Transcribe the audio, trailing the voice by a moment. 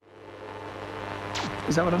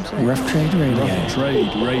Is that what I'm saying? Rough Trade Radio. Rough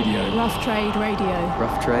Trade Radio. Rough Trade Radio.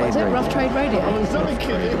 Rough Trade What is it? Radio. Rough Trade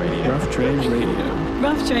Radio. Rough Trade Radio.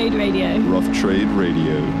 Rough Trade Radio. Rough Trade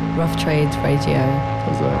Radio. Rough Trade Radio.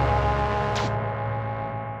 How's that?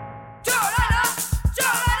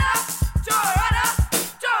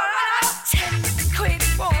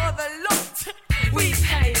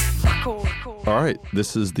 All right,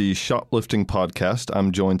 this is the Shoplifting Podcast.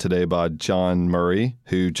 I'm joined today by John Murray,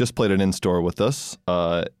 who just played an in-store with us.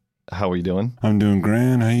 How are you doing? I'm doing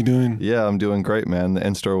grand. How you doing? Yeah, I'm doing great, man. The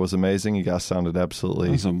in-store was amazing. You guys sounded absolutely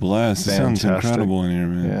It was a blast. It sounds incredible in here,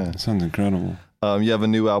 man. Yeah. It sounds incredible. You have a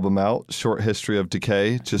new album out, Short History of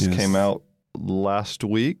Decay, just came out last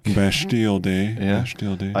week. Bastille Day. Yeah.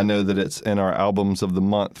 Bastille Day. I know that it's in our albums of the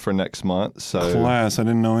month for next month. So Class. I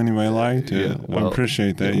didn't know anybody liked it. well, I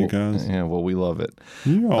appreciate that, you guys. Yeah, well, we love it.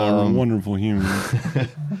 You are wonderful humans.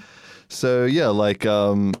 So, yeah,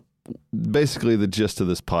 basically the gist of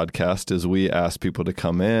this podcast is we ask people to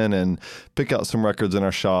come in and pick out some records in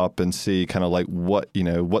our shop and see kind of like what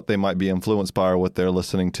they might be influenced by or what they're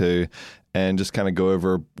listening to, and just kind of go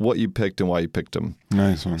over what you picked and why you picked them.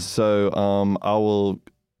 Nice one. So I will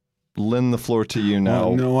lend the floor to you now.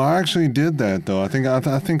 Well, no, I actually did that though. I think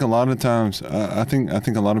a lot of times I think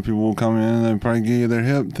a lot of people will come in and they'll probably give you their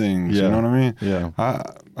hip things. Yeah. You know what I mean? Yeah.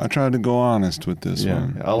 I tried to go honest with this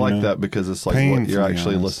one. I like that because it's like what you're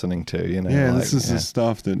actually listening to. Yeah, this is the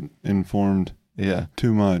stuff that informed. Yeah.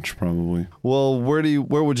 Too much, probably. Well,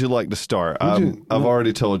 where would you like to start? I've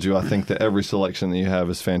already told you I think that every selection that you have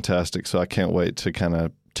is fantastic, so I can't wait to kind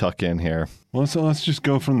of tuck in here. Well, so let's just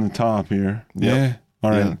go from the top here. Yep. Yeah.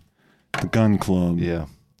 All right. Yeah. The Gun Club. Yeah.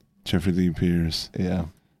 Jeffrey Lee Pierce. Yeah.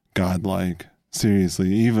 Godlike. Seriously,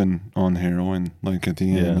 even on heroin, like at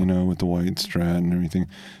the end, with the white Strat and everything.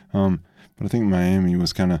 But I think Miami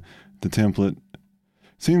was kind of the template.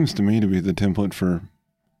 Seems to me to be the template for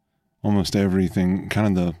almost everything,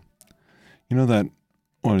 kind of that,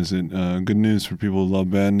 what is it, Good News for People Who Love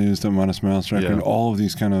Bad News, that Modest Mouse record, all of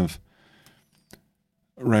these kind of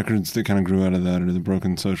records that kind of grew out of that, or the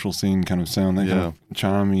broken social scene kind of sound, that kind of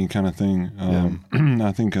chimey kind of thing.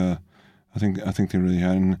 I think they really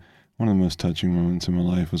had, and one of the most touching moments in my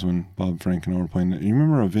life was when Bob Frank and I were playing. You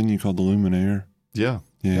remember a venue called the Luminaire? Yeah.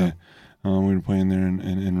 We were playing there,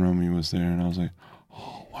 and Romy was there, and I was like,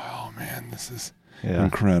 oh, wow, man, this is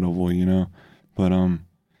incredible, But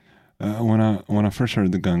when I first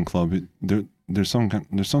heard the Gun Club, there's something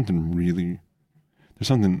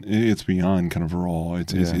it's beyond kind of raw.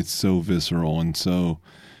 It's so visceral, and so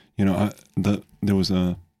there was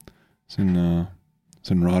it's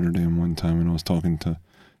in Rotterdam one time, and I was talking to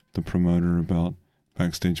the promoter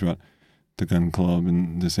backstage about the Gun Club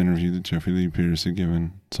and this interview that Jeffrey Lee Pierce had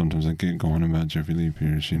given. Sometimes I get going about Jeffrey Lee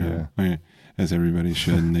Pierce, I mean, as everybody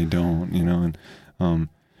should, and they don't,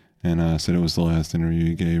 and I said it was the last interview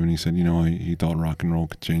he gave, and he said, he thought rock and roll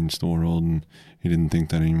could change the world, and he didn't think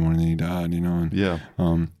that anymore, and then he died,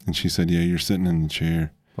 and she said, you're sitting in the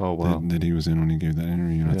chair that he was in when he gave that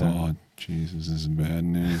interview, and I thought, oh, Jesus, this is bad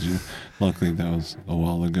news. Luckily, that was a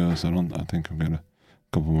while ago, so I think I've got a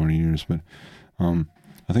couple more years, but I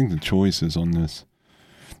think the choices on this,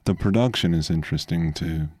 the production is interesting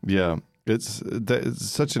too. Yeah. It's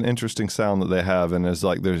such an interesting sound that they have, and there's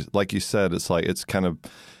like you said, it's like it's kind of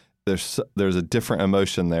there's a different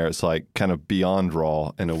emotion there. It's like kind of beyond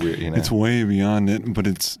raw in a weird, It's way beyond it, but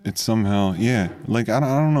it's somehow like I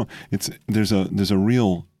don't know. There's a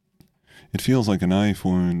real. It feels like a knife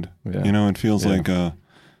wound. Yeah. It feels like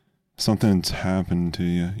something's happened to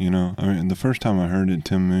you. I mean, the first time I heard it,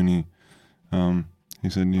 Tim Mooney, he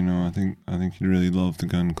said, I think you really love the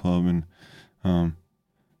Gun Club, and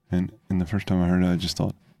the first time I heard it, I just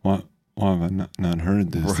thought, why have I not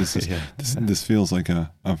heard this? Right, this feels like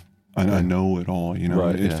I know it all,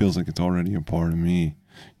 Right, it feels like it's already a part of me,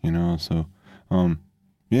 So, I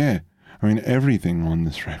mean, everything on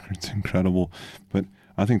this record's incredible, but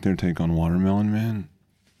I think their take on Watermelon Man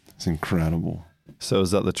is incredible. So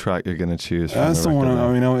is that the track you're going to choose? That's the one.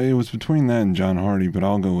 I mean, it was between that and John Hardy, but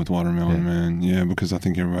I'll go with Watermelon Man. Yeah, because I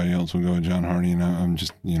think everybody else will go with John Hardy, and I'm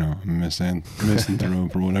just,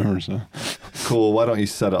 misanthrope or whatever. So cool. Why don't you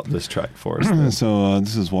set up this track for us? Then? So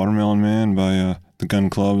this is Watermelon Man by the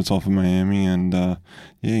Gun Club. It's off of Miami, and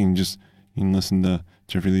you can listen to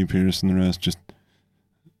Jeffrey Lee Pierce and the rest. Just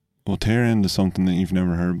tear into something that you've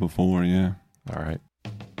never heard before. Yeah. All right.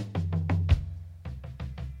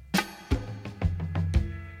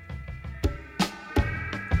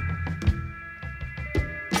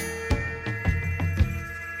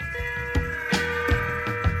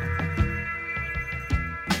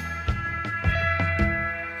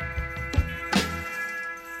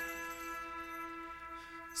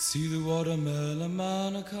 See the watermelon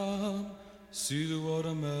man come, see the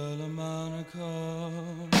watermelon man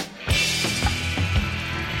come.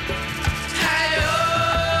 Hi-yo,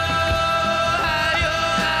 hi-yo,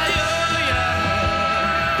 hi-yo, yeah.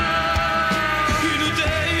 In a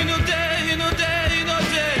day, in a day, in a day, in a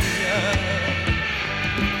day, yeah.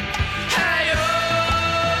 Hi-yo,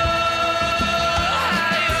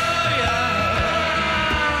 hi-yo, yeah.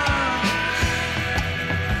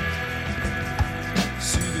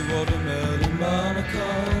 See the watermelon man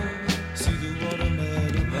come, see the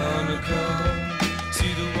watermelon man come,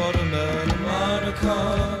 see the watermelon man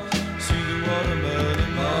come, see the watermelon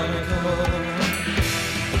man come.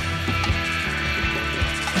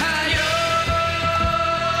 Hi-yo,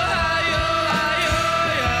 hi-yo, hi-yo,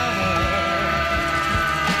 yeah.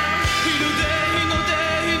 In a day, in a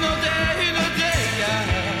day, in a day, in a day, yeah.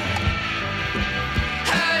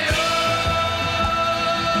 Hi-yo,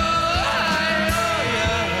 hi-yo,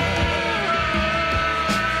 yeah.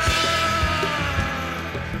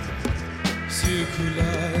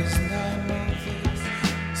 Circulars and diamond face,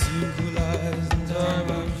 circulars and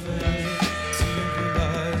diamond face,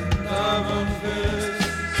 circulars and diamond face,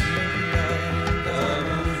 circulars and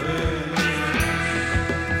diamond face.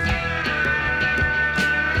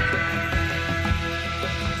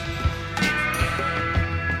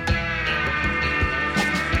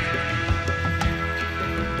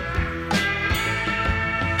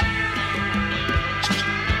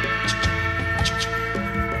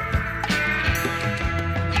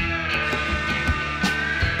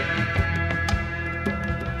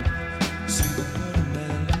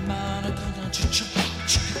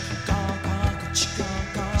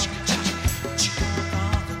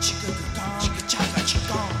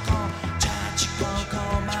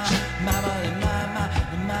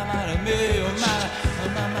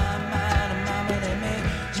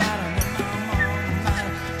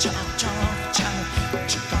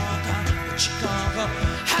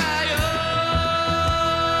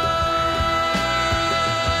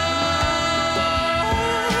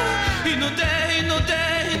 In a day, in a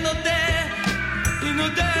day, in a day, in a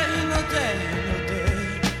day, in a day,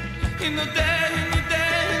 in a day, in a day, in a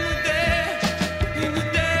day, in a day, in a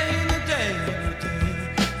day, in a day, in a day.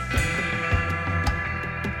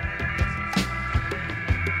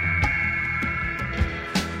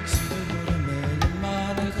 See the watermelon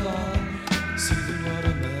man come, see the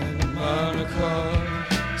watermelon man come,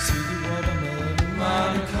 see the watermelon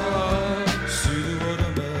man come, see the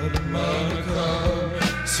watermelon man come.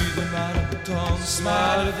 See the man who put on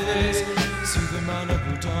smiley face, see the man who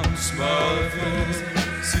put on smiley face,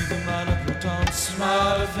 see the man who put on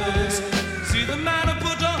smiley face, see the man who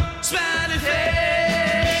put on smiley face,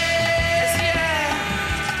 yeah.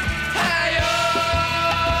 Hi-yo,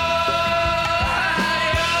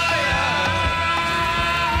 hi-yo, yeah.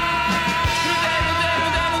 You day, you day, you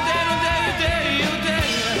day, you day, you day, you day,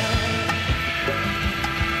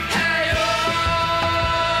 hi-yo.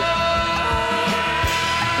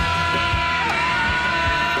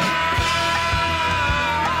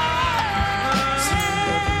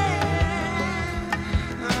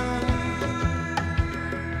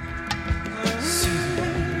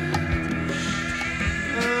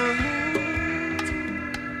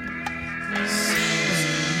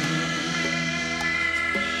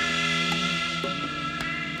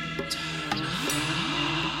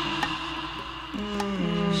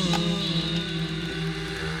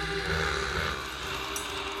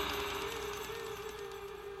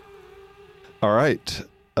 All right.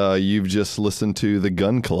 You've just listened to The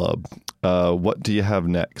Gun Club. What do you have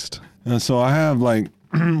next? So I have, like,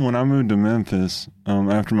 when I moved to Memphis,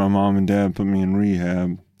 after my mom and dad put me in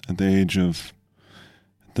rehab at the age of,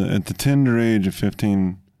 at the tender age of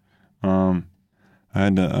 15, I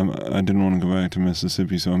didn't want to go back to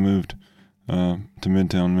Mississippi, so I moved to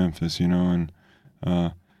Midtown Memphis, you know, and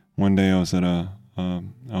one day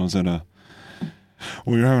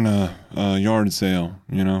we were having a yard sale,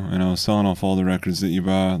 you know, and I was selling off all the records that you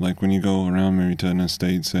buy, like when you go around maybe to an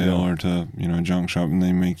estate sale or to, you know, a junk shop, and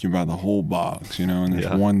they make you buy the whole box, you know, and there's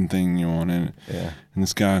one thing you want in it. Yeah. And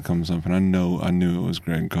this guy comes up, and I knew it was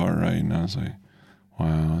Greg Cartwright, and I was like,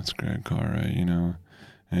 wow, that's Greg Cartwright, you know.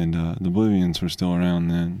 And the Oblivions were still around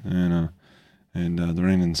then, and the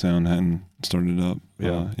Rain and Sound hadn't started up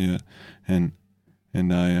yet. And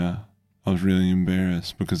I was really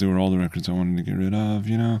embarrassed because they were all the records I wanted to get rid of,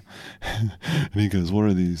 you know. And he goes, "What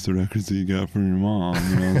are these? The records that you got from your mom?"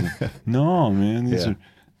 You know, I was like, "No, man, these are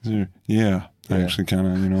actually kind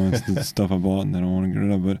of, you know, it's the stuff I bought and that I want to get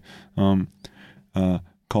rid of." But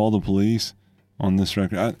Call the Police on this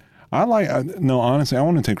record, honestly, I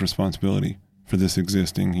want to take responsibility for this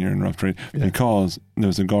existing here in Rough Trade because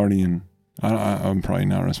there's a Guardian. I'm probably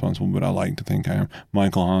not responsible, but I like to think I am.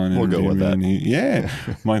 Michael Hahn interviewed me.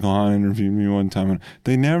 Michael Hahn interviewed me one time, and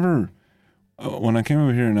they never. When I came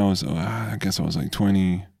over here, and I was, I guess I was like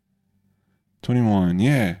 20, 21.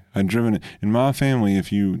 Yeah, I'd driven it. In my family,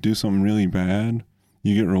 if you do something really bad,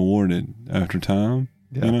 you get rewarded after time.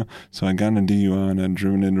 Yeah. You know, so I got in a DUI and I'd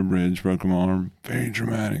driven into a bridge, broke my arm. Very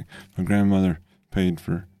dramatic. My grandmother paid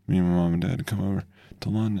for me and my mom and dad to come over to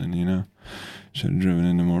London. You know, should have driven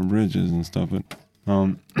into more bridges and stuff. But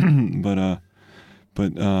I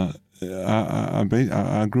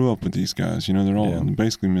grew up with these guys. You know, they're all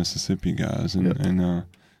basically Mississippi guys, and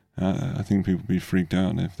I think people would be freaked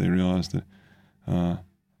out if they realized that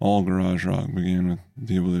all garage rock began with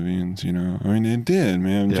the Oblivions. You know, I mean, it did,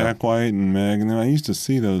 man. Jack White and Meg, and then I used to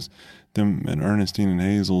see them at Ernestine and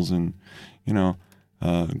Hazel's, and you know,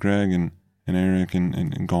 Greg and Eric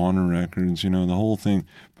and Goner Records. You know, the whole thing.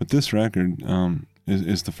 But this record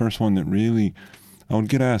is the first one that really I would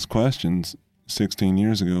get asked questions 16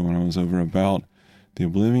 years ago when I was over about the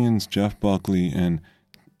Oblivions, Jeff Buckley, and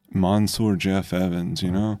Mansour Jeff Evans,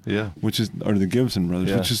 you know? Yeah. Or the Gibson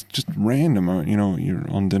brothers, which is just random. You know, you're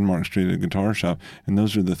on Denmark Street at a guitar shop, and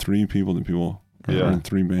those are the three people that people, or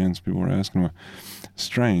three bands people were asking about.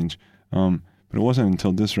 Strange. But it wasn't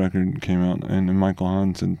until this record came out, and Michael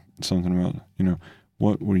Hahn said something about, you know,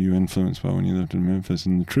 what were you influenced by when you lived in Memphis?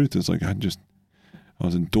 And the truth is, like, I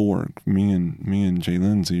was a dork. Me and Jay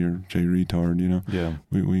Lindsay, or Jay Retard, you know. Yeah.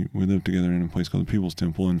 We lived together in a place called the People's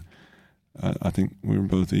Temple, and I think we were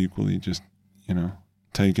both equally just, you know,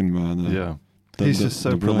 taken by the. He's just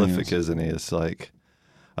so prolific, isn't he? It's like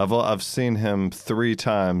I've seen him 3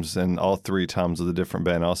 times, and all 3 times with a different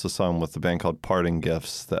band. I also saw him with the band called Parting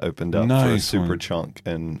Gifts that opened up for Super Chunk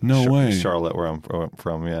in Charlotte, where I'm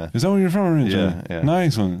from. Yeah. Is that where you're from originally? Yeah.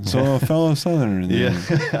 Nice one. So a fellow Southerner. Then. Yeah,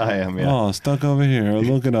 I am. Yeah. Oh, stuck over here.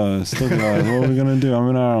 Look at us. What are we gonna do? I'm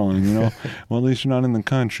in Ireland. You know. Well, at least you're not in the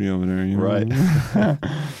country over there. You know? Right.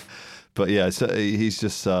 But yeah, so he's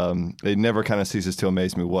just, it never kind of ceases to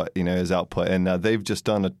amaze me what, you know, his output. And they've just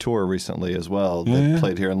done a tour recently as well. They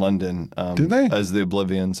played here in London. Did they? As the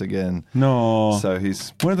Oblivions again. No. So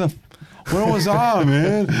he's... Where was I,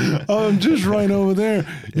 man? I'm just right over there.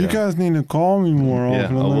 You guys need to call me more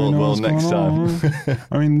often. Yeah, well, next time.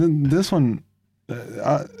 I mean, this one,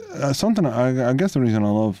 something, I guess the reason I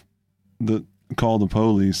love Call the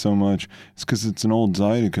Police so much is because it's an old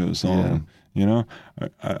Zydeco song. Yeah. You know,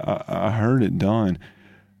 I heard it done.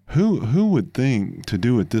 Who would think to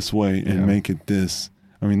do it this way and make it this?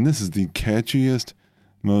 I mean, this is the catchiest,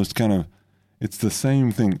 most kind of, it's the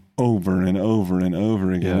same thing over and over and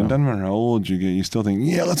over again. Yeah. It doesn't matter how old you get, you still think,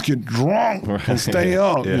 let's get drunk and stay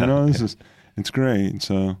up. You know, it's great.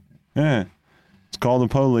 So, it's called The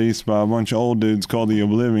Police by a bunch of old dudes called the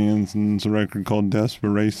Oblivions, and it's a record called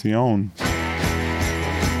Desperation.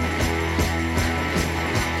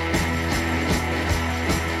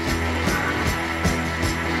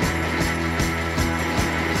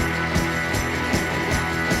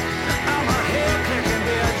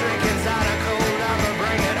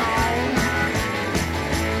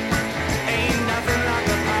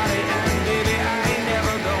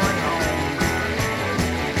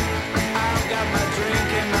 Drink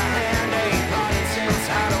in my hand, ain't parted since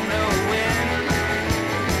I don't know when.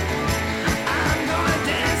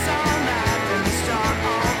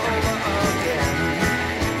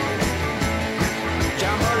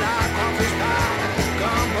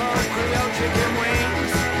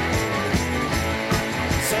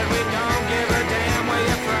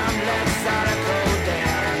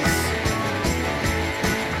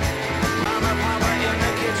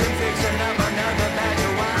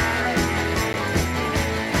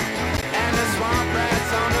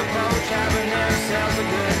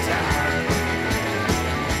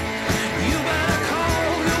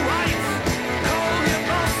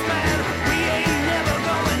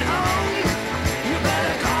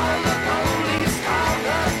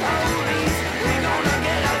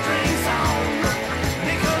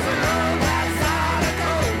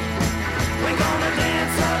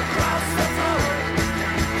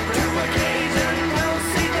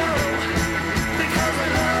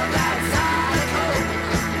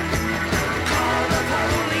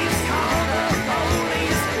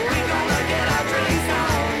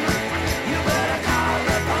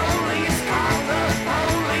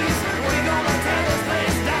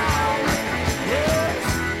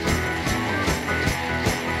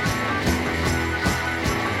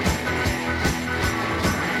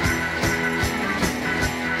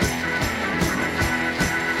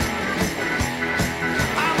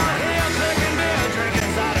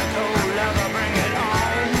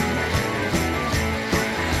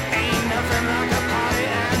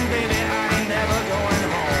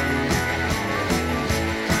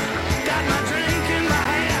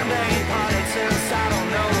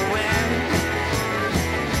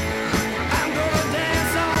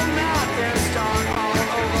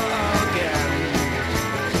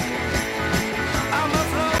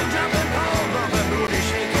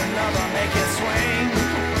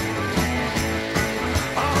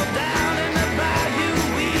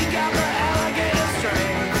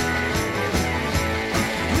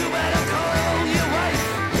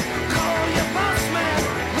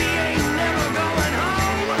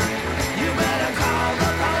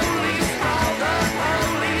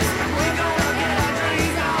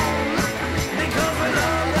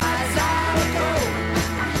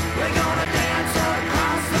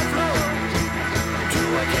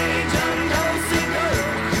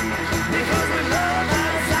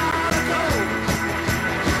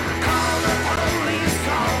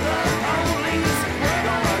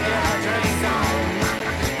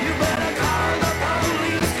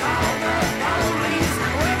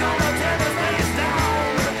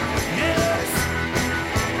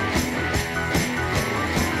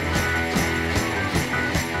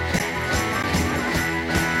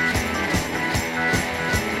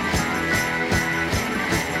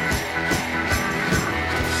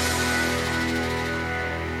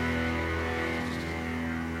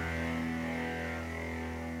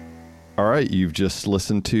 All right, you've just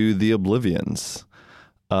listened to The Oblivions.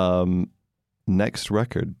 Next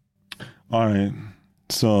record. All right.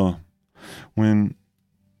 So when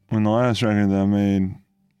the last record that I made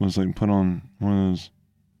was like put on one of those,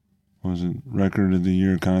 what was it, record of the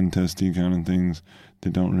year contesty kind of things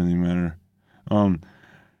that don't really matter.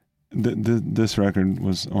 This record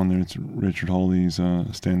was on there. It's Richard Hawley's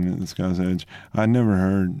Standing at the Sky's Edge. I'd never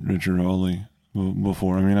heard Richard Hawley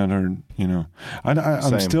before. I mean, I'd heard,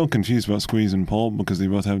 I'm still confused about Squeeze and Pulp because they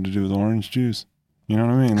both have to do with orange juice. You know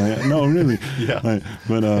what I mean? Like, no, really. Yeah. Like,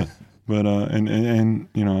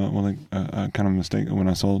 I kind of mistake when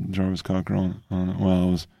I saw Jarvis Cocker on I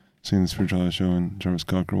was seeing the Spirituality show and Jarvis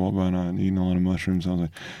Cocker walked by and I had eaten a lot of mushrooms. I was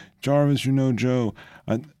like, Jarvis, Joe.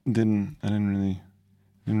 I didn't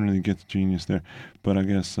really get the genius there, but I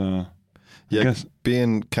guess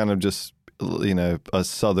being kind of just a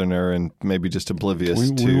Southerner and maybe just oblivious we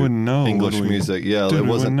to wouldn't know, English music. Yeah, Dude, it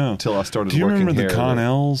wasn't until I started working here. Do you remember the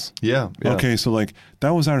Connells? Yeah. Okay, so like that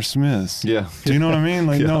was our Smiths. Yeah. Do you know what I mean?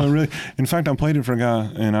 Like, Yeah. no, really. In fact, I played it for a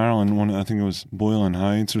guy in Ireland. I think it was Boylan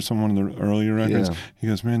Heights or some one of the earlier records. Yeah. He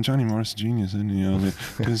goes, "Man, Johnny Marr's a genius, isn't he?" I was like,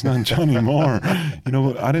 "But it's not Johnny Marr."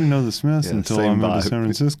 But I didn't know the Smiths Yeah, until same I moved vibe. to San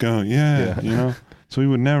Francisco. Yeah. So we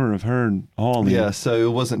would never have heard Hawley. Yeah, so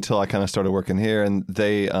it wasn't until I kind of started working here, and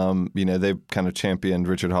they, they kind of championed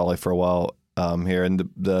Richard Hawley for a while here. And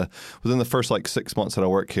within the first 6 months that I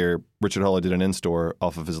worked here, Richard Hawley did an in-store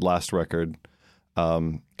off of his last record,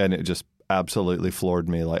 and it just absolutely floored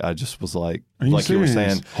me. Like I just was like, Are you like serious? you were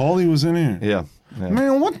saying, Hawley was in here. yeah.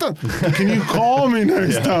 Man, what the? Can you call me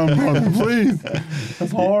next time, brother, please?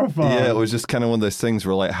 That's horrifying. Yeah, it was just kind of one of those things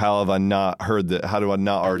where how have I not heard that? How do I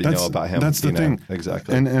not already know about him? That's the thing.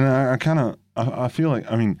 Exactly. And I kind of I feel like,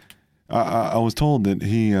 I was told that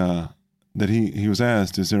he was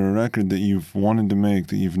asked, is there a record that you've wanted to make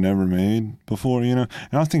that you've never made before? And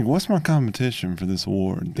I was thinking, what's my competition for this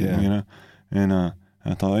award? Yeah. And I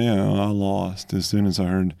thought, I lost as soon as I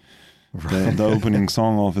heard the opening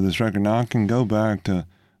song off of this record. Now I can go back to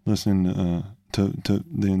listening to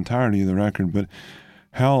the entirety of the record, but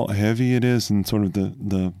how heavy it is and sort of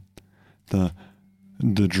the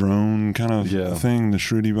drone kind of thing, the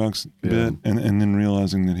Shruti Bucks bit, and then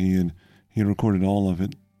realizing that he had recorded all of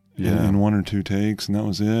it in one or two takes, and that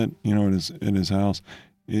was it. At his house,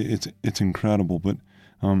 it's incredible. But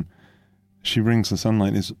She Brings the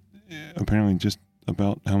Sunlight is apparently just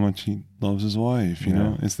about how much he loves his wife. You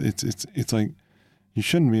know, it's like you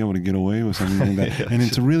shouldn't be able to get away with something like that. And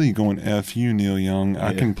it's really going, F you, Neil Young.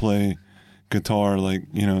 I can play guitar like,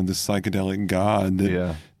 this psychedelic god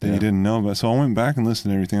that you didn't know about. So I went back and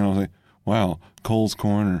listened to everything, and I was like, wow, Cole's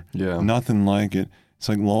Corner, nothing like it. It's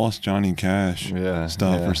like Lost Johnny Cash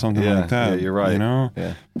stuff or something like that. Yeah, you're right.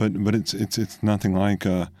 Yeah. But it's nothing like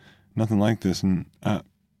this, and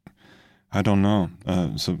I don't know.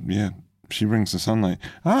 So yeah. She Brings the Sunlight.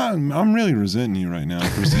 I'm really resenting you right now.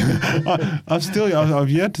 I've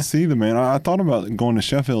yet to see the man. I thought about going to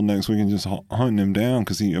Sheffield next week and just hunting him down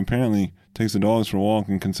because he apparently takes the dogs for a walk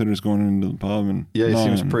and considers going into the pub. And he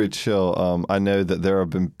seems pretty chill. I know that there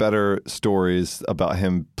have been better stories about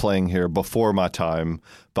him playing here before my time,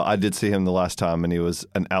 but I did see him the last time, and he was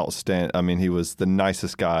an outstanding. I mean, he was the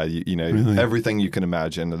nicest guy. Really? Everything you can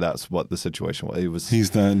imagine. That's what the situation was.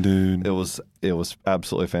 He's that dude. It was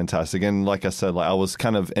absolutely fantastic. And like I said, I was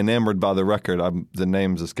kind of enamored by the record. The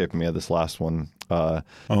name's escaping me of this last one.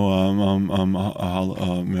 Hollow Meadow.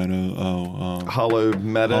 Hollow Meadow.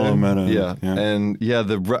 Hollow Meadow. Yeah. And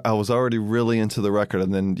I was already really into the record,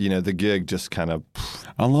 and then the gig just kind of.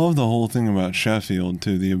 I love the whole thing about Sheffield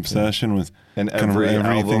too. The obsession with and everything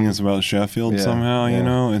album is about Sheffield somehow.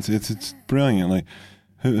 It's brilliant. Like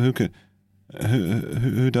who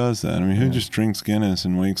does that? I mean, who just drinks Guinness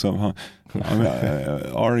and wakes up?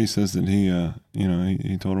 Ari says that he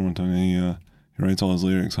told her one time he writes all his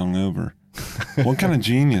lyrics hungover. What kind of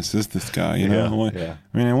genius is this guy? What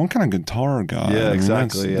kind of guitar guy? Yeah,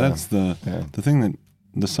 exactly. That's the thing, that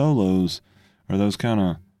the solos are those kind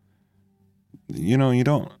of, you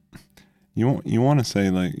want to say,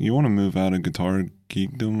 like, you want to move out of guitar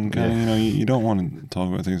geekdom kind of, you don't want to talk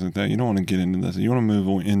about things like that. You don't want to get into this. You want to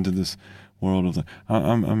move into this world of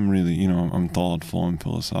I'm really, I'm thoughtful, I'm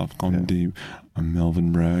philosophical, I'm deep, I'm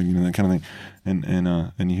Melvin Bragg, that kind of thing.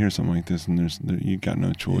 And you hear something like this, and you got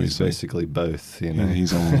no choice. He's basically both,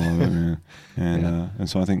 he's all of it, man. And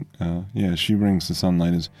so I think, She Brings the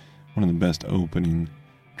Sunlight is one of the best opening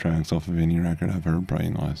tracks off of any record I've heard probably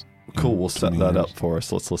in the last. Cool, we'll set that up for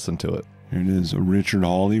us. Let's listen to it. Here it is, Richard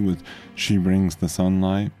Hawley with She Brings the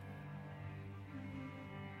Sunlight.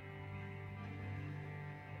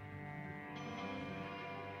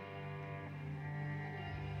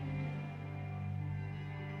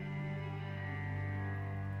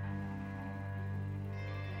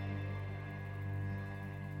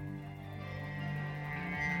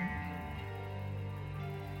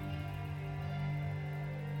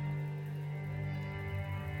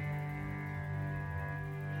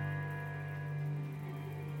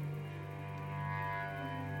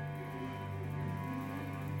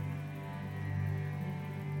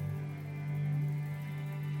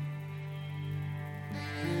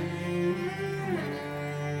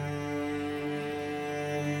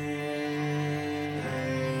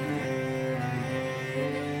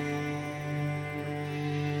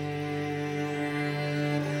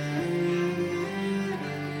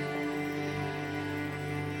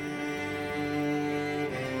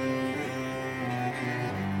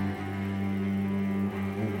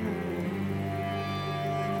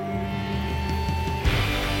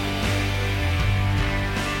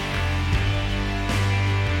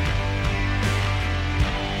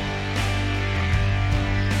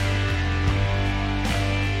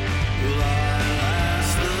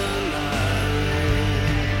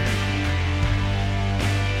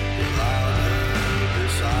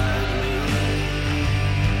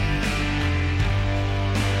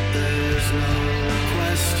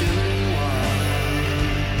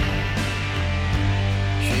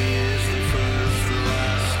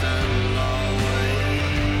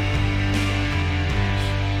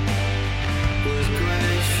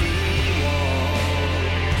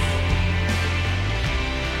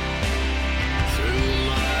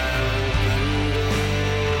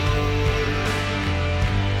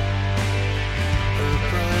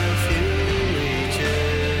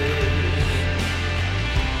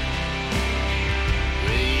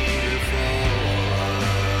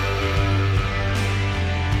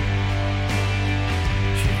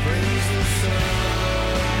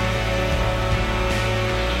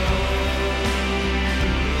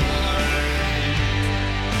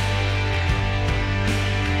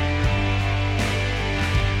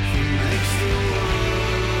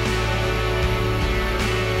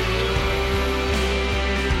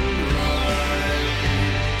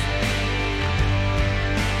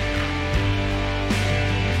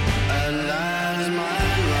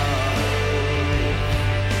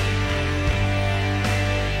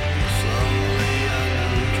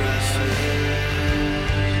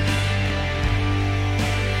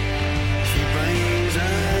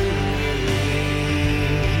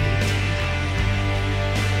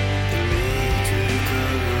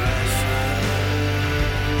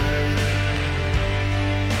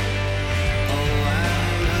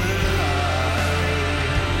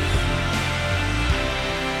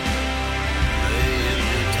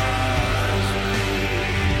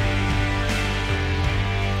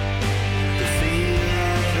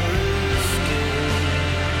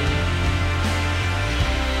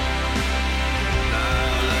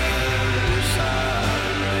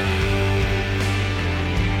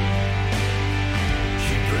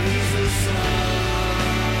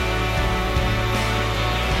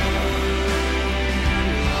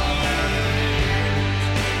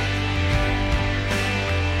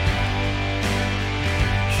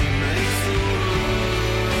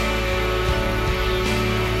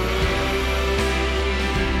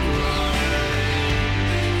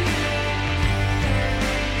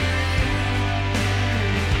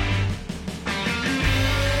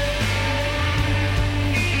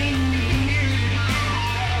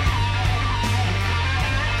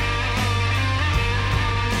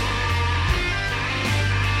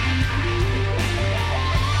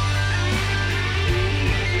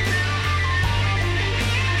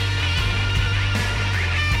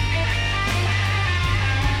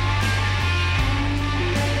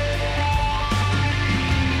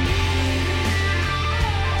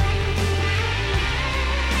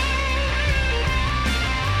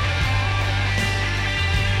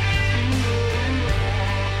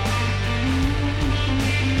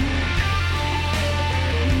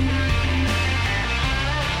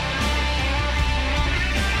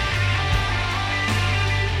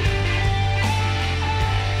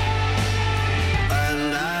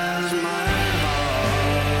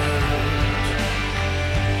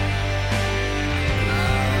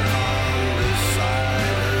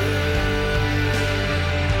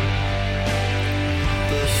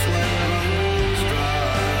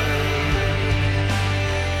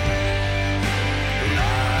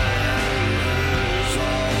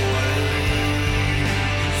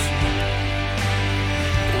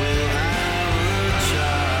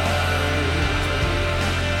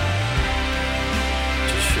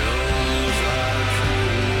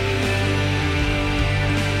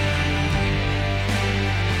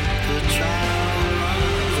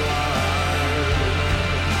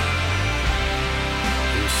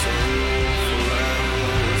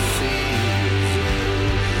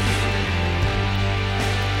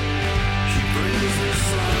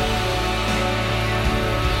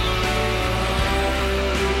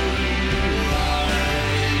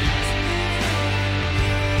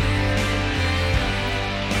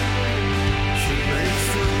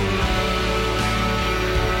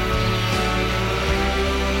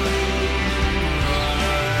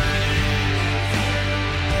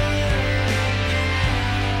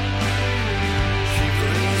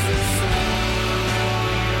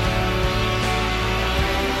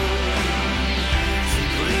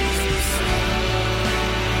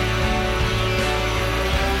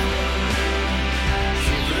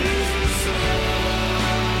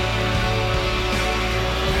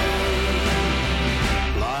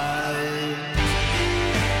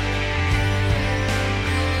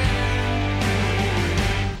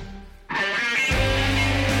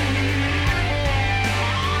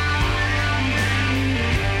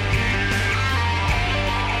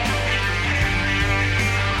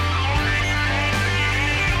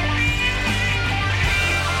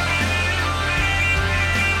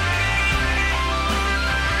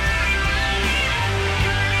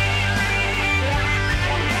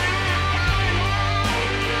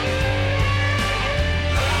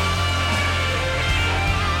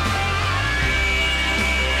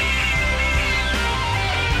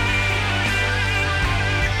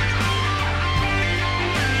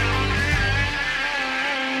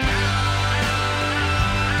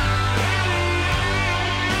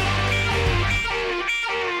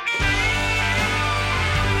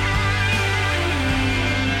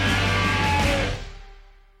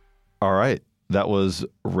 That was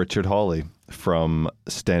Richard Hawley from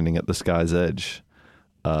Standing at the Sky's Edge.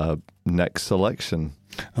 Next selection.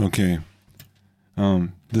 Okay.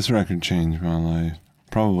 This record changed my life.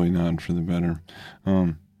 Probably not for the better.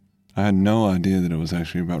 I had no idea that it was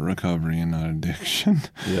actually about recovery and not addiction.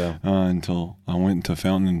 Yeah. Until I went to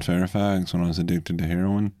Fountain in Fairfax when I was addicted to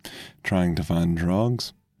heroin, trying to find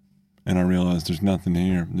drugs. And I realized there's nothing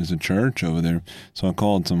here. There's a church over there. So I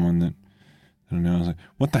called someone that, I don't know, I was like,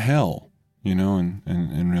 what the hell? You know,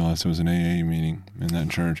 and realized it was an AA meeting in that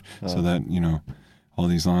church. Oh. So that, you know, all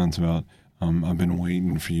these lines about, I've been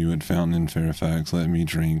waiting for you at Fountain in Fairfax. Let me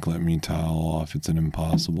drink, let me tile off. It's an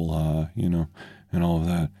impossible high, you know, and all of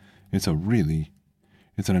that. I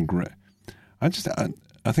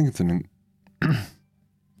think it's an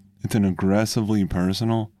aggressively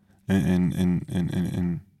personal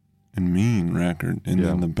and mean record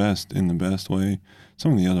in the best way.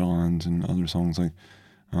 Some of the other lines and other songs like,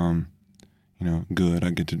 you know, good.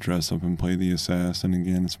 I get to dress up and play the assassin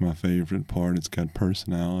again. It's my favorite part. It's got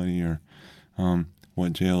personality. Or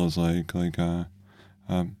what jail is like. Like I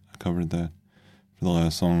covered that for the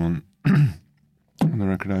last song on the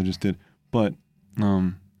record I just did. But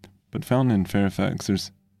Fountain in Fairfax,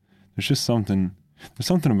 there's just something. There's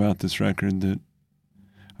something about this record that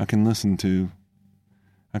I can listen to.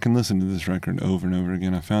 I can listen to this record over and over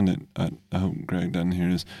again. I found it. I hope Greg doesn't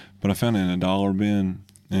hear this, but I found it in a dollar bin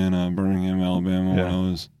in Birmingham, Alabama when I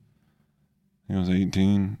was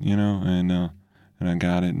 18, you know, and I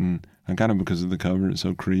got it, and I got it because of the cover. It's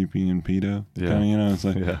so creepy and pedo, kinda, you know. It's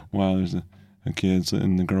like, wow, there's a kid,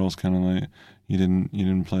 and the girl's kind of like, you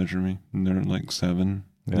didn't pleasure me, and they're like 7,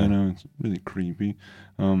 you know. It's really creepy,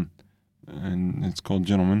 and it's called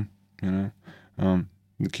Gentleman, you know.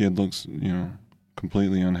 The kid looks, you know,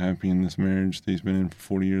 completely unhappy in this marriage that he's been in for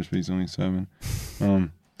 40 years, but he's only 7.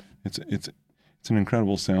 It's an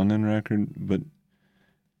incredible sounding record, but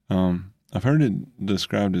I've heard it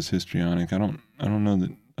described as histrionic. I don't know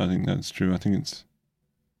that I think that's true. I think it's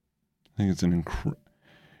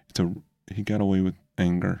he got away with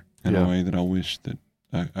anger in a way that I wish that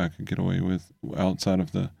I could get away with outside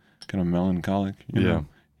of the kind of melancholic, you know.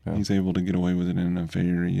 He's able to get away with it in a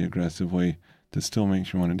very aggressive way that still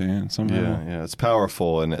makes you want to dance somehow. Yeah, it's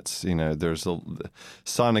powerful, and it's, you know,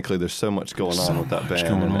 sonically there's so much going on with that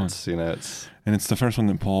band, and it's, you know, and it's the first one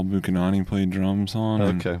that Paul Buchanani played drums on.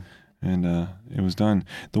 Okay. And it was done.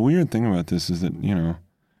 The weird thing about this is that, you know,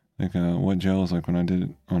 like What Jail is like, when I did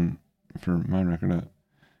it for my record, I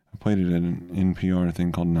played it at an NPR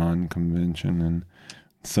thing called Non-Convention, and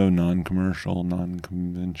so non-commercial,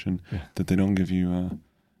 non-convention, that they don't give you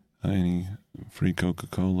any free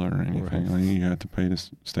Coca-Cola or anything. Right. Like, you have to pay to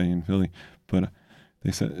stay in Philly. But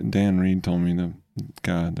they said, Dan Reed told me, the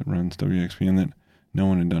guy that runs WXPN, that no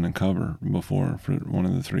one had done a cover before for one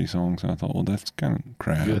of the 3 songs. And I thought, well, that's kind of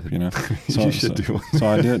crap, you know. So you should do one. So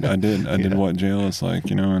I did What Jail is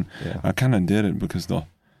Like, you know, and I kind of did it because the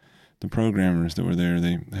programmers that were there,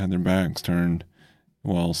 they had their backs turned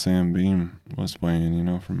while Sam Beam was playing, you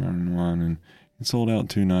know, from Mountain Wine, and it sold out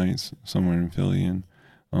 2 nights somewhere in Philly, and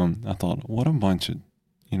I thought, what a bunch of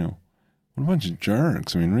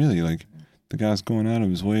jerks. I mean, really, like, the guy's going out of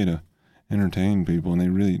his way to entertain people, and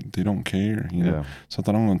they don't care, you know. So I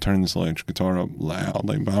thought, I'm going to turn this electric guitar up loud,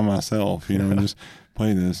 like, by myself, you know, and just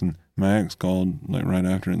play this. And my ex called, like, right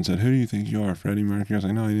after it and said, who do you think you are, Freddie Mercury? I was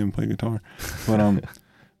like, no, he didn't play guitar.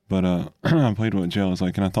 But I played What Jail is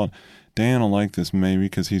Like, and I thought, Dan will like this maybe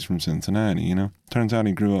because he's from Cincinnati, you know. Turns out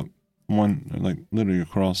he grew up literally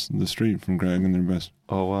across the street from Greg, and they're best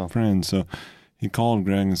friends. So he called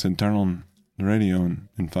Greg and said, turn on the radio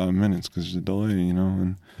in 5 minutes because there's a delay, you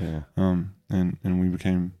know, and we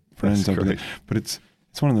became friends after that. But it's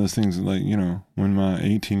one of those things that, like, you know, when my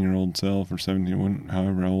 18-year-old self or 17,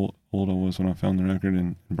 however old I was when I found the record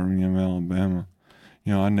in Birmingham, Alabama,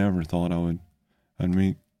 you know, I never thought I'd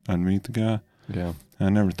meet the guy. Yeah. I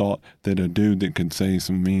never thought that a dude that could say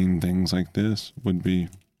some mean things like this would be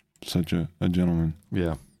such a gentleman.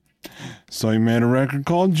 Yeah. So he made a record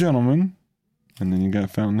called Gentleman, and then you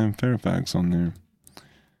got Fountain in Fairfax on there,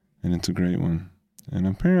 and it's a great one. And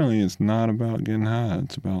apparently it's not about getting high,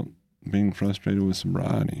 it's about being frustrated with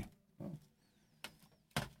sobriety.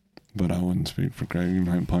 But I wouldn't speak for Craig. He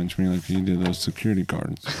might punch me like he did those security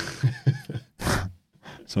cards.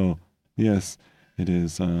 So, yes, it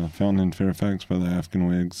is Fountain in Fairfax by the African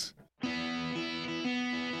Wigs.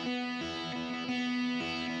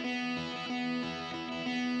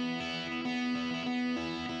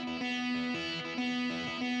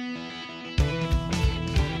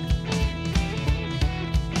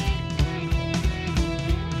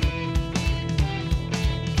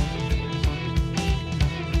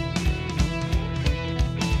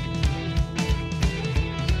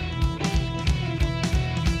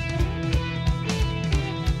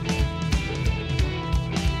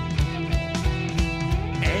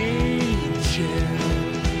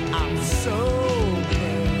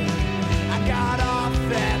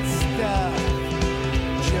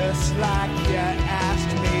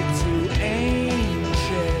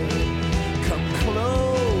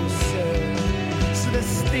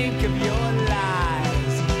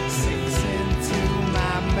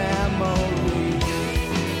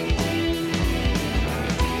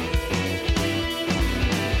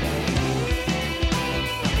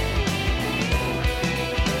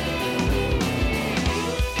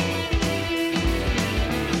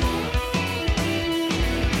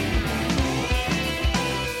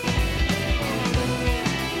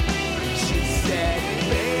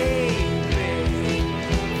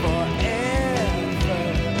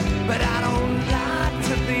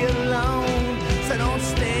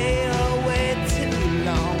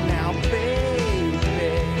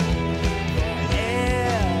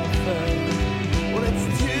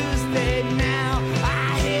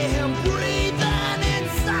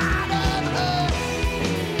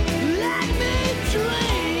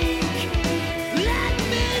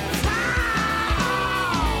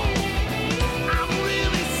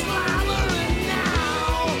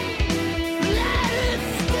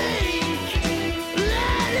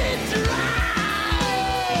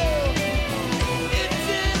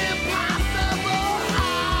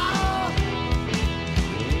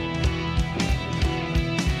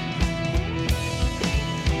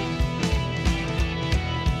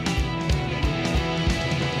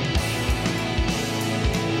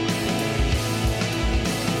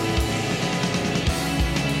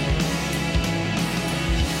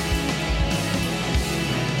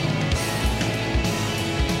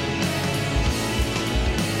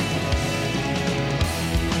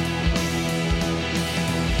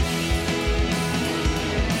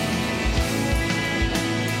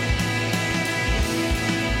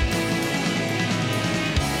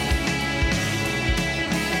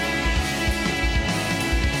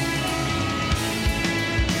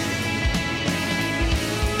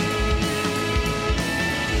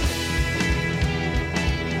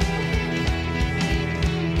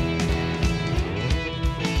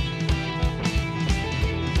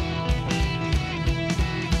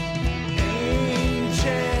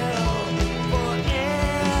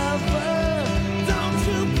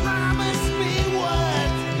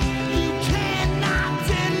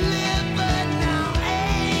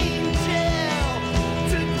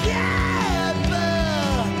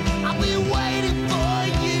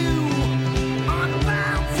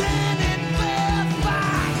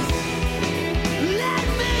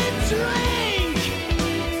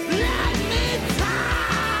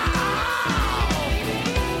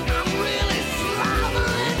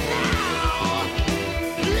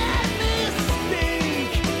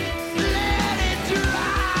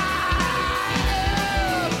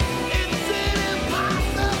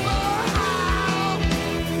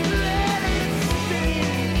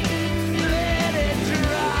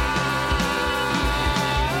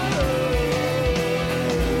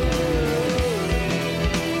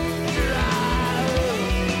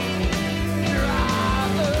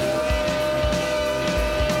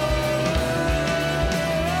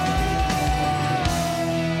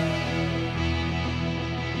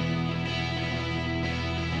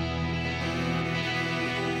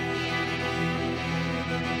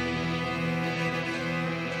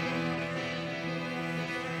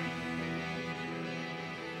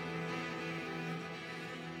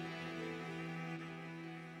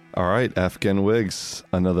 All right, Afghan Wigs,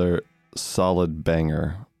 another solid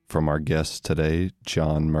banger from our guest today,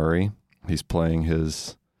 John Murray. He's playing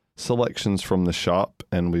his selections from the shop,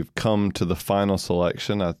 and we've come to the final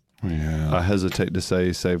selection. I hesitate to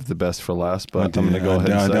say save the best for last, but I'm going to go ahead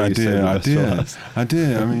and say save the best for last. I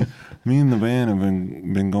did. I mean, me and the band have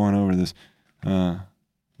been going over this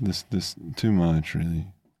too much, really,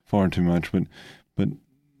 far too much. But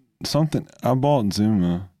something I bought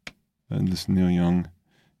Zuma, this Neil Young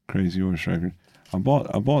Crazy Horse record. I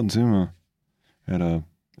bought Zuma at a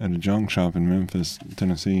junk shop in Memphis,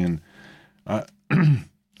 Tennessee, and I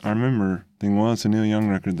remember thinking, well, it's a Neil Young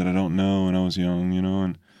record that I don't know, and I was young, you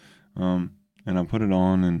know, and I put it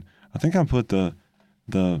on, and I think I put the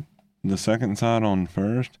second side on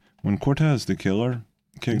first. When Cortez the Killer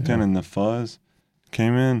kicked in and the fuzz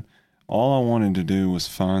came in, all I wanted to do was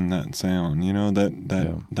find that sound, you know, that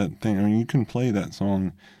thing. I mean, you can play that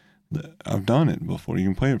song. I've done it before. You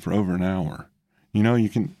can play it for over an hour. You know, you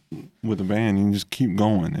can, with a band, you can just keep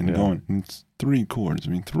going and going. And it's 3 chords.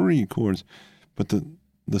 I mean, 3 chords. But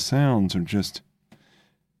the sounds are just,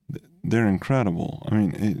 they're incredible. I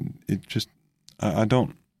mean, it just, I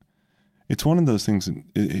don't, it's one of those things that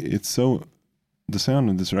it's so, the sound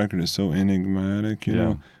of this record is so enigmatic, you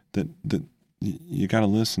know, that you got to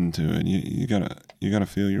listen to it. You got to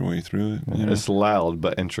feel your way through it. You know? It's loud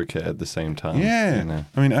but intricate at the same time. Yeah. You know?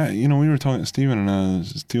 I mean, we were talking, Stephen and I,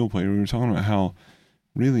 the steel player, we were talking about how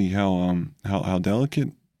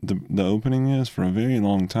delicate the opening is for a very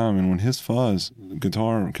long time. And when his fuzz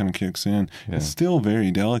guitar kind of kicks in, it's still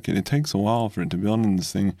very delicate. It takes a while for it to build into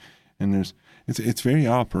this thing. And it's very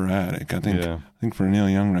operatic. I think for a Neil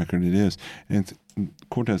Young record it is. And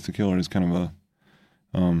Cortez the Killer is kind of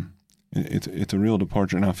a, it's a real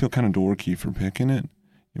departure, and I feel kind of dorky for picking it,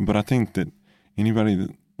 but I think that anybody that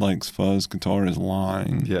likes fuzz guitar is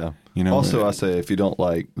lying. Yeah. You know. Also, I say if you don't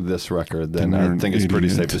like this record, then I think it's pretty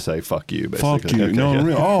safe to say fuck you. Basically. Fuck you. Okay, No,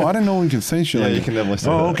 really. Oh, I didn't know we could say shit. Yeah, like you that. can definitely say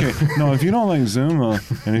Oh, that. okay. No, if you don't like Zuma,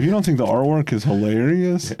 and if you don't think the artwork is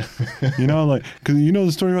hilarious, you know, like, because you know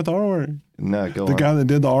the story about the artwork. No, go The on. guy that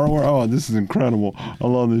did the artwork, oh, this is incredible. I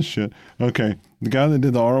love this shit. Okay. The guy that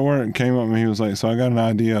did the artwork came up and he was like, so I got an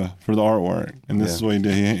idea for the artwork. And this is what he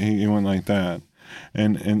did. He went like that.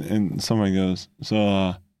 And somebody goes, so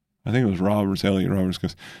I think it was Elliot Roberts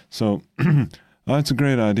goes, so that's a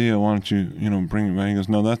great idea. Why don't you, bring it back? He goes,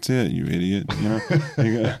 no, that's it, you idiot. You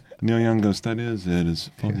know, Neil Young goes, that is it. It's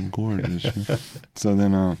fucking gorgeous. So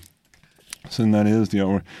then that is the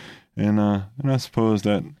artwork. And I suppose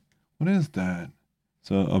that, what is that?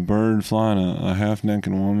 So a bird flying a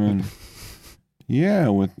half-naked woman. Yeah,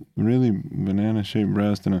 with really banana-shaped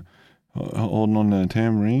breast and holding on to a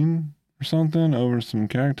tambourine or something over some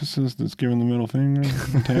cactuses that's giving the middle finger.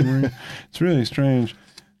 Tambourine. It's really strange.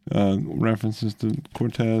 References to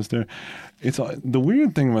Cortez there. It's the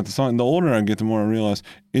weird thing about the song. The older I get, the more I realize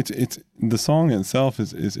it's the song itself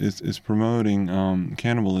is promoting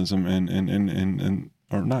cannibalism and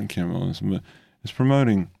or not cannibalism, but it's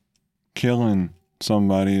promoting killing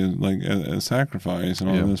somebody like a sacrifice and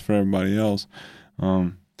all this for everybody else.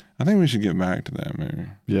 I think we should get back to that maybe.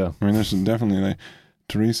 Yeah. I mean, there's definitely like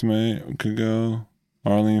Theresa May could go,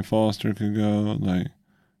 Arlene Foster could go, like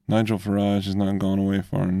Nigel Farage has not gone away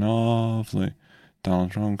far enough, like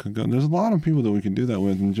Donald Trump could go. There's a lot of people that we could do that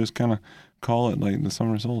with and just kind of call it like the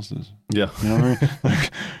summer solstice. Yeah. You know what I mean?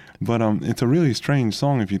 Like, but it's a really strange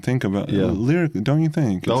song if you think about it. Lyric, don't you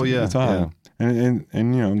think? It's odd. Yeah.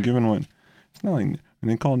 And given what, it's not like, and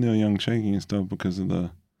they call Neil Young shaky and stuff because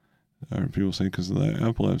of or people say because of the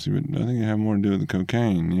epilepsy, but I think it had more to do with the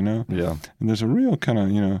cocaine, you know? Yeah. And there's a real kind of,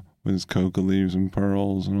 with his coca leaves and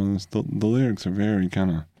pearls and all this, the lyrics are very kind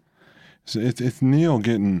of, it's Neil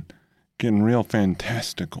getting real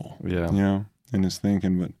fantastical, in his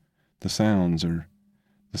thinking, but the sounds are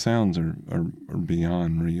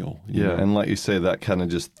beyond real. You know? And like you say, that kind of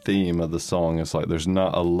just theme of the song is like there's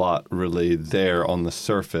not a lot really there on the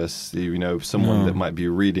surface. Someone that might be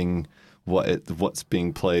reading what's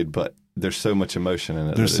being played, but there's so much emotion in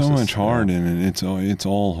it. There's so much heart in it. It's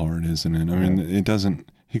all heart, isn't it? I mean, it doesn't.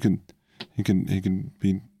 He could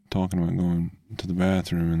be talking about going to the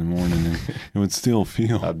bathroom in the morning, and it would still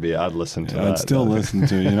feel. I'd listen to that. I'd still listen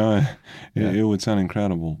to it. It would sound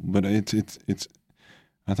incredible. But it's.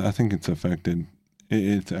 I think it's affected.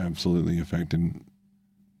 It's absolutely affected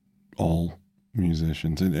all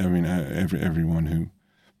musicians. Everyone who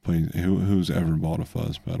plays, who's ever bought a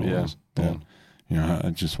fuzz pedal has thought, I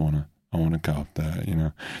just want to cop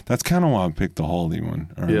that. That's kind of why I picked the Hawley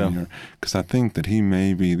one earlier, because I think that he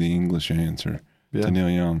may be the English answer to Neil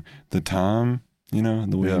Young. The time,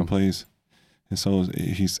 the way he plays his solo,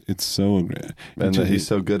 it's so great. And that he's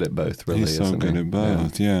so good at both, really. He's so good at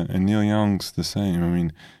both, yeah. And Neil Young's the same. I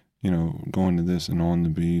mean, you know, going to this and On the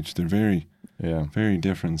Beach, they're very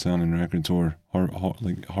different sounding records. Or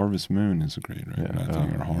like Harvest Moon is a great record, I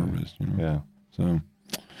think, or Harvest, you know. Yeah. So,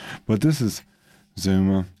 but this is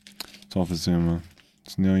Zuma. It's off of Zuma.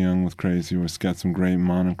 It's Neil Young with Crazy. It's got some great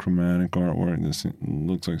monochromatic artwork. This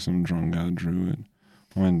looks like some drunk guy drew it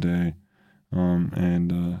one day.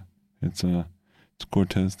 And it's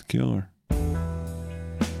Cortez the Killer.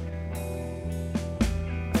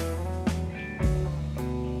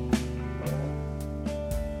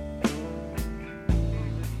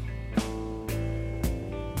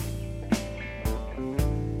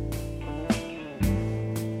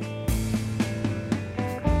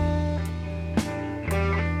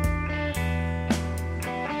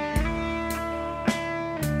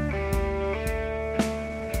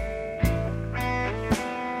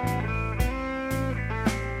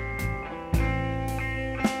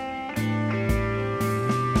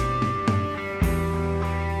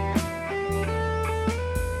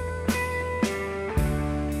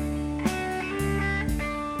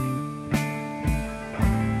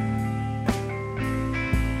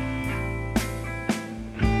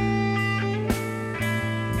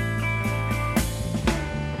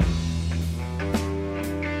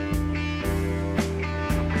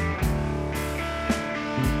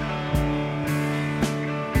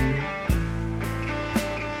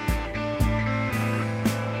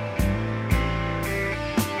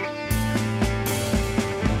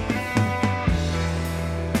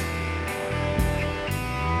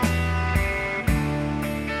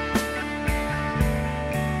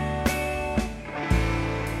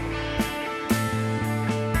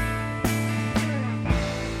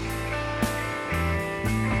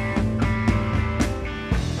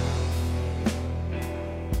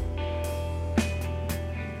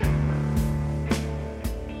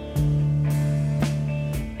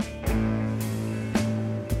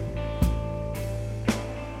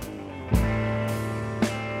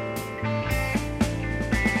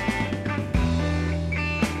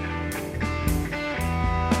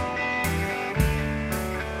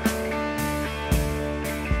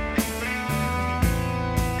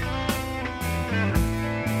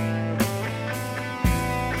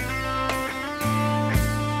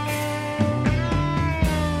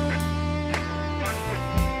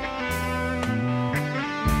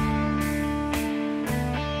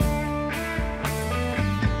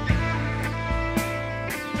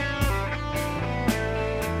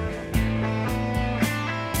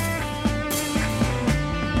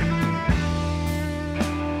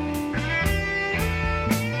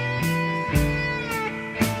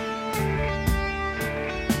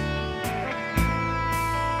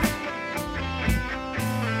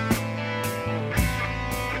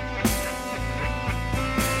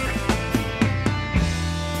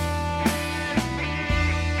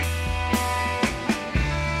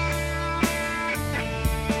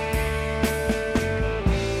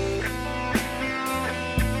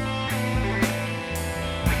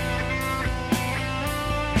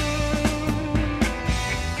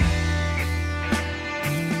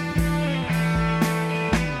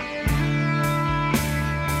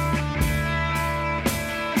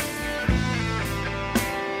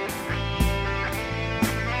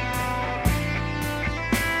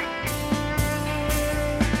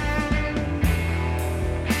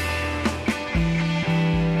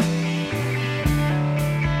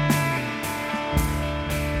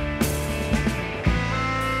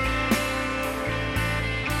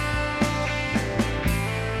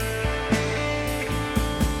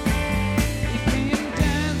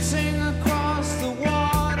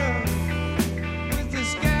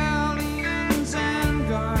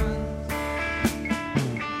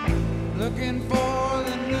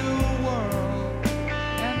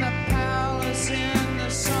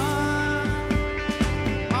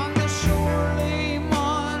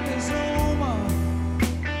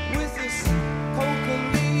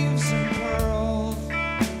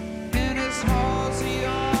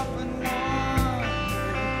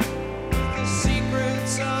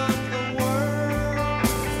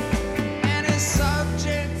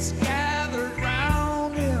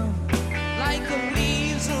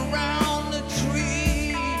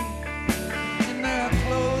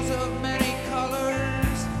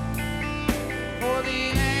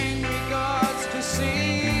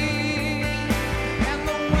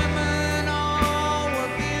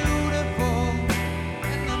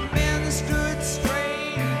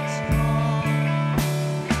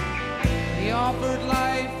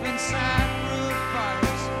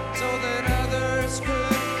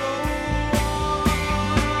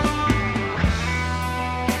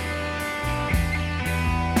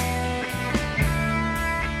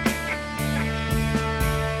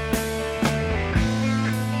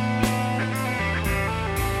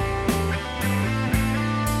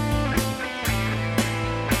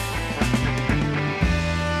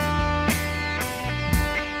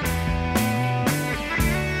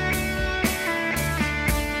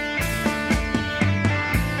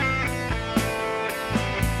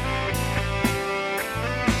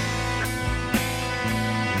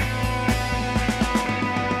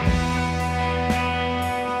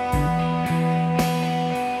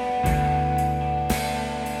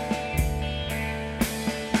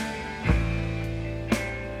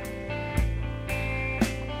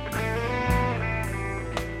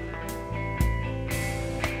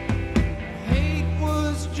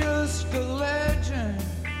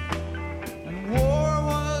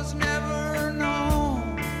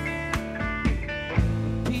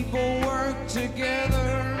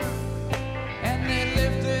 together, and they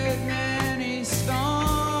lifted many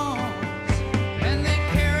stones, and they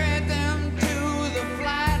carried them to the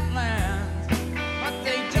flatlands, but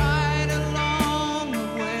they died along the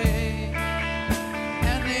way,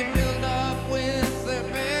 and they built up with their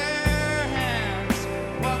bare hands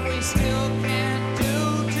what we still can't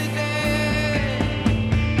do today.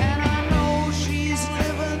 And I know she's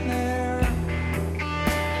living there,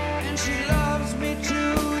 and she loves me to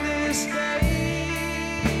this day.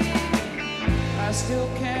 I still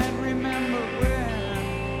can't remember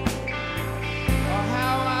when or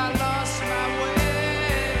how I lost my way.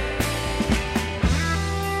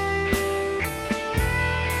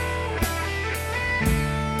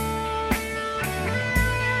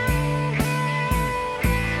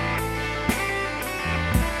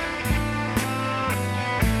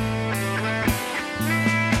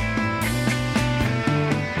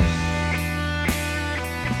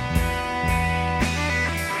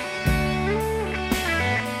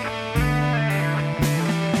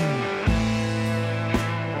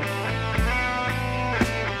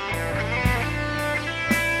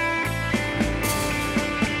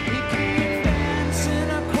 He came dancing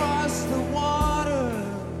across the water,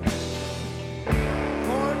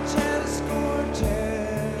 Cortez,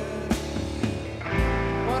 Cortez,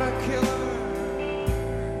 what a killer.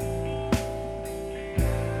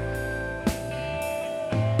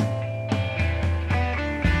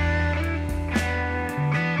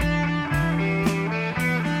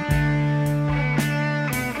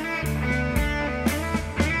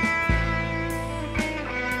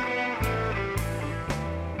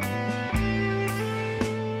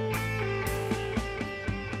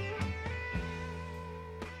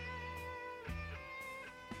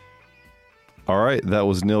 All right, that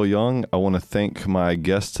was Neil Young. I want to thank my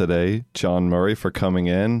guest today, John Murray, for coming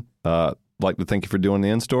in. Like to thank you for doing the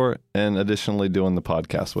in-store and additionally doing the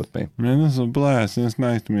podcast with me. Man, this is a blast. And it's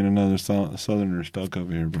nice to meet another Southerner stuck up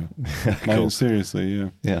here, bro. Cool. Like, seriously, yeah.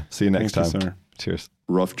 Yeah, see you next Thank you, time. sir. Cheers.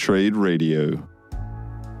 Rough Trade Radio.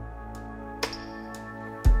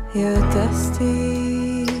 You're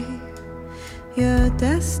dusty, you're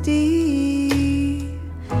dusty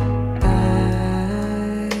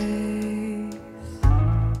eyes.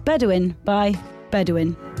 Bedouin by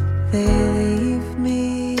Bedouin. They leave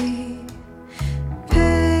me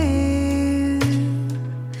pale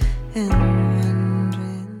and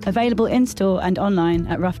wondering, Available in-store and online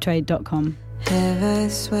at roughtrade.com. have I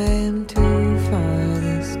swam too far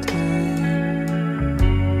this time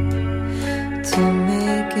to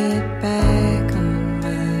make it back on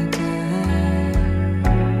my time?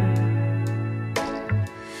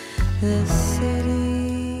 The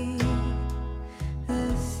city,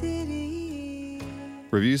 the city.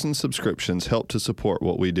 Reviews and subscriptions help to support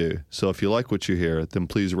what we do. So if you like what you hear, then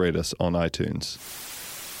please rate us on iTunes.